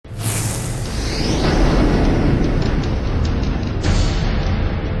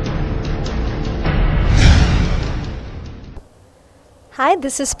Hi,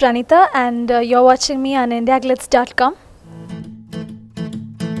 this is Pranitha and you're watching me on IndiaGlitz.com.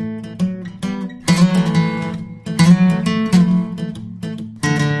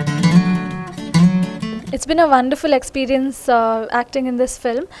 It's been a wonderful experience acting in this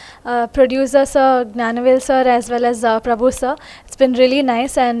film. Producer Sir Gnanavel Sir as well as Prabhu Sir. It's been really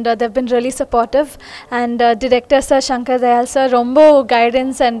nice and they've been really supportive. And Director Sir Shankar Dayal Sir, rombo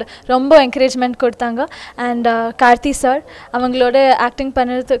guidance and rombo encouragement kodtanga. And Karthi Sir, avangaloda acting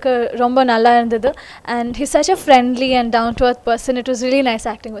pannadhukku rombo nalla irundhathu. And he's such a friendly and down-to-earth person. It was really nice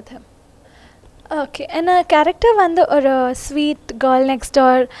acting with him. Okay, and a character vandu or a sweet girl next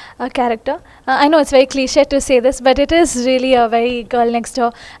door character. I know it's very cliche to say this, but it is really a very girl next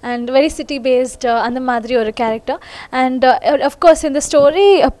door and very city based and the madri or a character. And of course in the story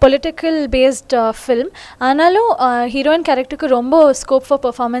a political based film. Analu heroine character ku rombo scope for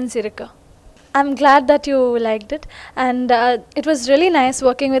performance irukku. I'm glad that you liked it and it was really nice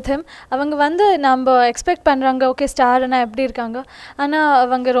working with him. Avanga vandu namba expect பண்றாங்க okay star ana eppadi irukanga ana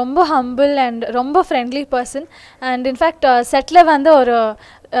avanga romba humble and romba friendly person and in fact set la vandu or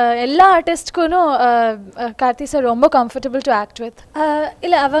எல்லா ஆர்டிஸ்ட்க்கும் Karthi sir ரொம்ப comfortable to act with.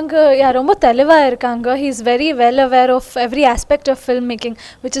 இல்லை அவங்க ரொம்ப தெளிவாக இருக்காங்க. He is very well aware of every aspect of film making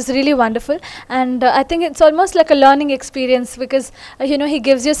which is really wonderful and I think it's almost like a learning experience because he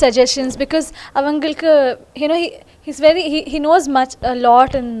gives you suggestions because அவங்களுக்கு he knows much a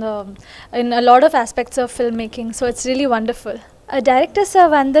lot in a lot of aspects of filmmaking, so it's really wonderful. Director sir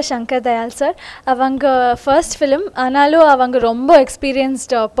vanda Shankar Dayal sir, avanga first film analu avanga rombo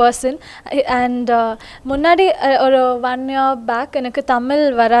experienced person and munnadi or 1 year back enakku Tamil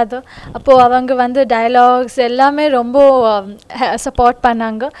varadu appo avanga vanda dialogues ellame rombo support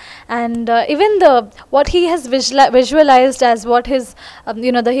pannanga and even the what he has visualized as what his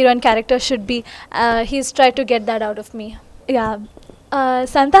the heroine character should be, he's tried to get that out of me. Yeah.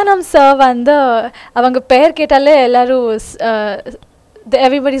 Santanam sir வந்து அவங்க பெயர் கேட்டாலே எல்லாரும்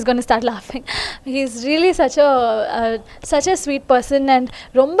everybody's going to start laughing. He's really such a sweet person and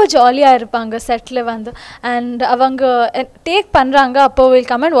ரொம்ப ஜாலியாக இருப்பாங்க settle வந்து and அவங்க டேக் பண்ணுறாங்க அப்போ will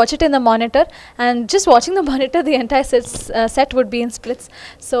come and watch it in the monitor and just watching the monitor the entire set would be in splits.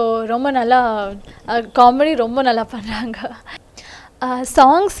 So ரொம்ப நல்லா comedy ரொம்ப நல்லா பண்ணுறாங்க.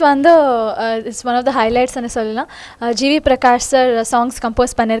 Songs வந்து it's one of the highlights னு சொல்லலாம். GV Prakash sir songs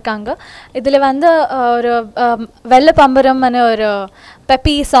compose பண்ணியிருக்காங்க. இதில் வந்து ஒரு வெள்ளை பம்பரம் ஒரு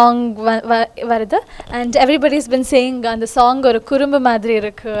பெப்பி சாங் வருது அண்ட் எவ்ரிபடிஸ் பின் சேயிங் அந்த சாங் ஒரு குறும்பு மாதிரி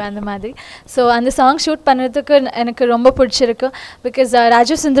இருக்குது அந்த மாதிரி. ஸோ அந்த சாங் ஷூட் பண்ணுறதுக்கு எனக்கு ரொம்ப பிடிச்சிருக்கு பிகாஸ்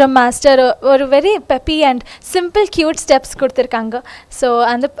ராஜீவ் சுந்தரம் மாஸ்டர் ஒரு very peppy and simple cute steps கொடுத்துருக்காங்க. ஸோ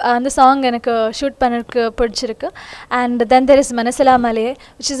அந்த சாங் எனக்கு ஷூட் பண்ணதுக்கு பிடிச்சிருக்கு. And then there is மனசலா Male,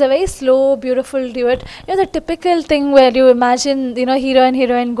 which is a very slow, beautiful duet. The typical thing where you imagine, hero and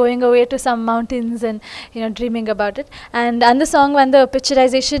heroine going away to some mountains and, dreaming about it. And the song, when the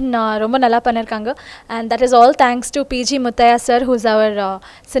picturization, romba nalla pannirukanga. And that is all thanks to PG Muttaya sir, who's our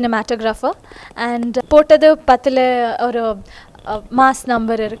cinematographer. And potadu pathile or mass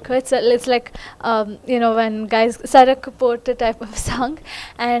number irukku. It's like when guys sarak port type of song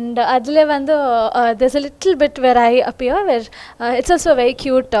and adile vandu there's a little bit where I appear where it's also a very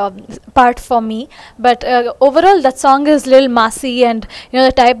cute part for me, but overall that song is little massy and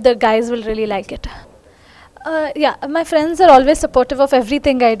the type the guys will really like it. Yeah, my friends are always supportive of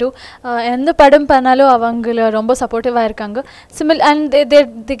everything I do. எந்த படம் பண்ணாலும் அவங்கள ரொம்ப சப்போர்ட்டிவாக இருக்காங்க. And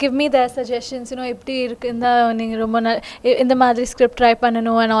they give me their suggestions, எப்படி இருக்கு நீங்கள் ரொம்ப இந்த மாதிரி ஸ்கிரிப்ட் ட்ரை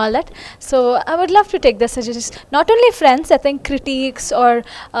பண்ணணும் and all that. So I would love to take their suggestions. Not only friends, I think critiques or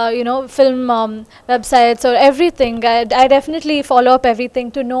film websites or everything. I definitely follow up everything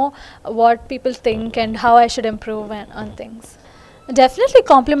to know what people think and how I should improve on things. Definitely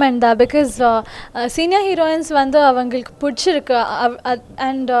compliment that because senior heroines vandu avangalukku pidichirukku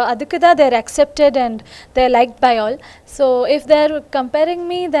and adukku da they are accepted and they are liked by all. So if they are comparing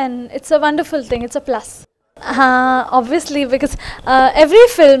me, then it's a wonderful thing, it's a plus. Obviously because every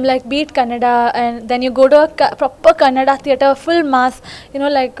film like be it Kannada and then you go to a proper Kannada theatre, full mass,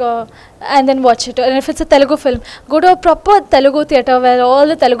 and then watch it. And if it's a Telugu film, go to a proper Telugu theatre where all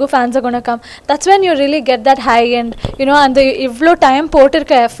the Telugu fans are going to come. That's when you really get that high and and the ivlo time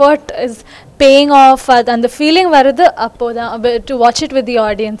potirka effort is paying off and the feeling varudhu appoda to watch it with the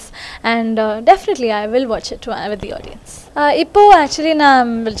audience and definitely I will watch it with the audience. Ipo actually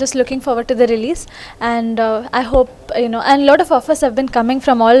I'm just looking forward to the release and I hope and a lot of offers have been coming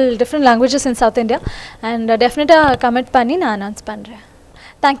from all different languages in South India and definitely commit panni na announce pandren.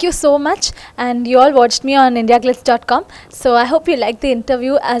 Thank you so much. And you all watched me on IndiaGlitz.com. So I hope you liked the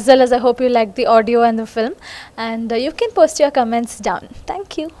interview as well as I hope you liked the audio and the film. And you can post your comments down.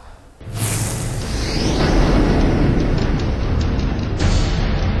 Thank you.